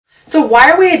So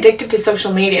why are we addicted to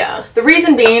social media? The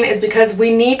reason being is because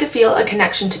we need to feel a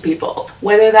connection to people.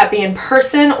 Whether that be in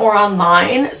person or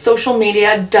online, social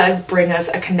media does bring us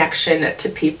a connection to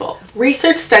people.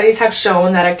 Research studies have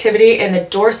shown that activity in the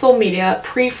dorsal media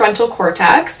prefrontal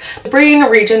cortex, the brain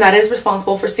region that is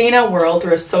responsible for seeing our world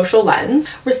through a social lens,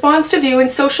 responds to viewing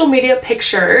social media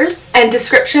pictures and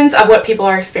descriptions of what people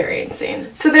are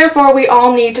experiencing. So therefore, we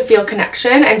all need to feel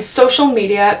connection, and social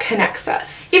media connects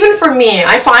us. Even for me,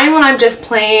 I find when I'm just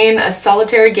playing a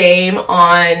solitary game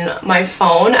on my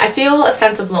phone, I feel a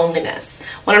sense of loneliness.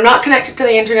 When I'm not connected to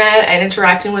the internet and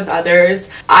interacting with others,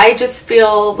 I just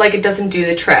feel like it doesn't do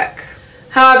the trick.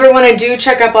 However, when I do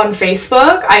check up on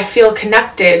Facebook, I feel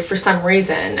connected for some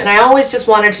reason, and I always just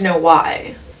wanted to know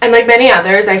why. And like many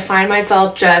others, I find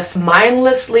myself just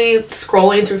mindlessly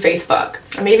scrolling through Facebook.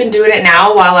 I'm even doing it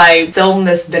now while I film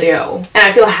this video. And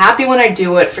I feel happy when I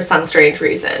do it for some strange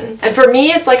reason. And for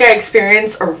me, it's like I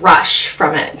experience a rush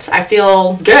from it. I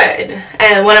feel good.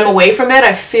 And when I'm away from it,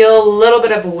 I feel a little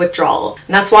bit of a withdrawal.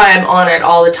 And that's why I'm on it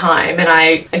all the time. And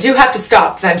I do have to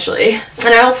stop eventually.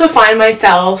 And I also find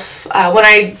myself, when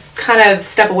I kind of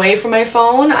step away from my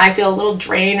phone, I feel a little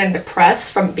drained and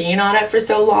depressed from being on it for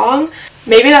so long.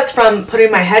 Maybe that's from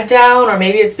putting my head down, or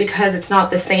maybe it's because it's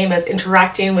not the same as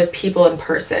interacting with people in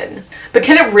person. But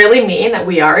can it really mean that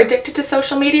we are addicted to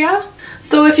social media?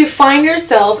 So if you find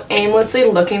yourself aimlessly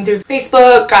looking through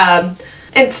Facebook,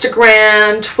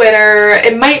 Instagram, Twitter,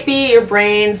 it might be your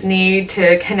brain's need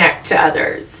to connect to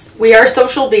others. We are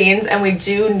social beings and we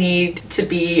do need to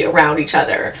be around each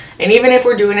other. And even if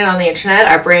we're doing it on the internet,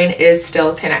 our brain is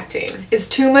still connecting. Is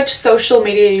too much social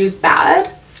media use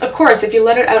bad? Of course, if you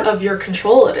let it out of your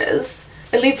control, it is.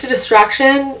 It leads to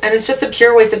distraction, and it's just a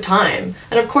pure waste of time.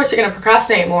 And of course, you're going to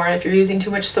procrastinate more if you're using too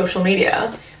much social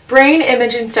media. Brain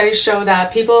imaging studies show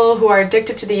that people who are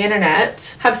addicted to the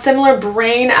internet have similar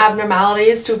brain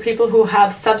abnormalities to people who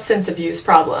have substance abuse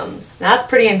problems. And that's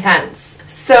pretty intense.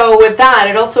 So with that,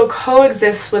 it also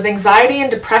coexists with anxiety and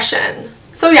depression.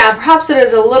 So yeah, perhaps it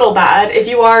is a little bad if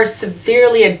you are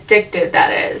severely addicted,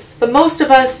 that is. But most of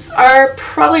us are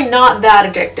probably not that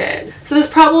addicted. So there's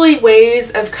probably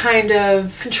ways of kind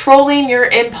of controlling your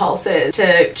impulses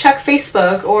to check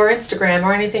Facebook or Instagram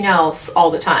or anything else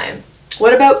all the time.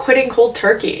 What about quitting cold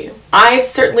turkey? I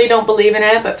certainly don't believe in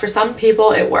it, but for some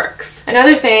people it works.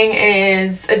 Another thing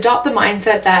is adopt the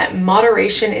mindset that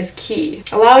moderation is key.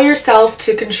 Allow yourself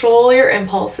to control your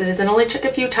impulses and only check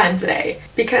a few times a day.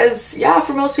 Because yeah,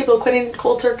 for most people quitting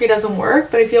cold turkey doesn't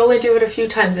work, but if you only do it a few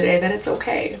times a day, then it's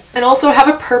okay. And also have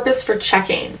a purpose for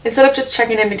checking. Instead of just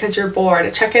checking in because you're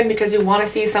bored, check in because you want to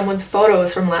see someone's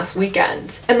photos from last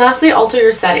weekend. And lastly, alter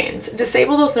your settings.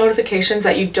 Disable those notifications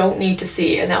that you don't need to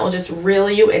see, and that will just reel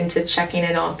you into checking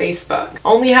in on Facebook.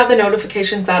 Only have the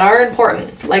notifications that are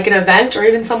important, like an event or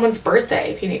even someone's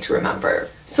birthday if you need to remember.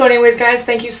 So anyways guys,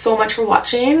 thank you so much for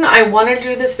watching. I wanted to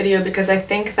do this video because I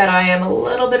think that I am a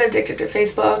little bit addicted to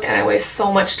Facebook and I waste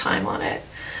so much time on it.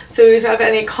 So if you have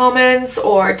any comments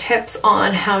or tips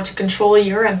on how to control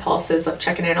your impulses of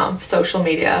checking in on social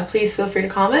media, please feel free to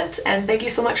comment, and thank you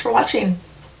so much for watching.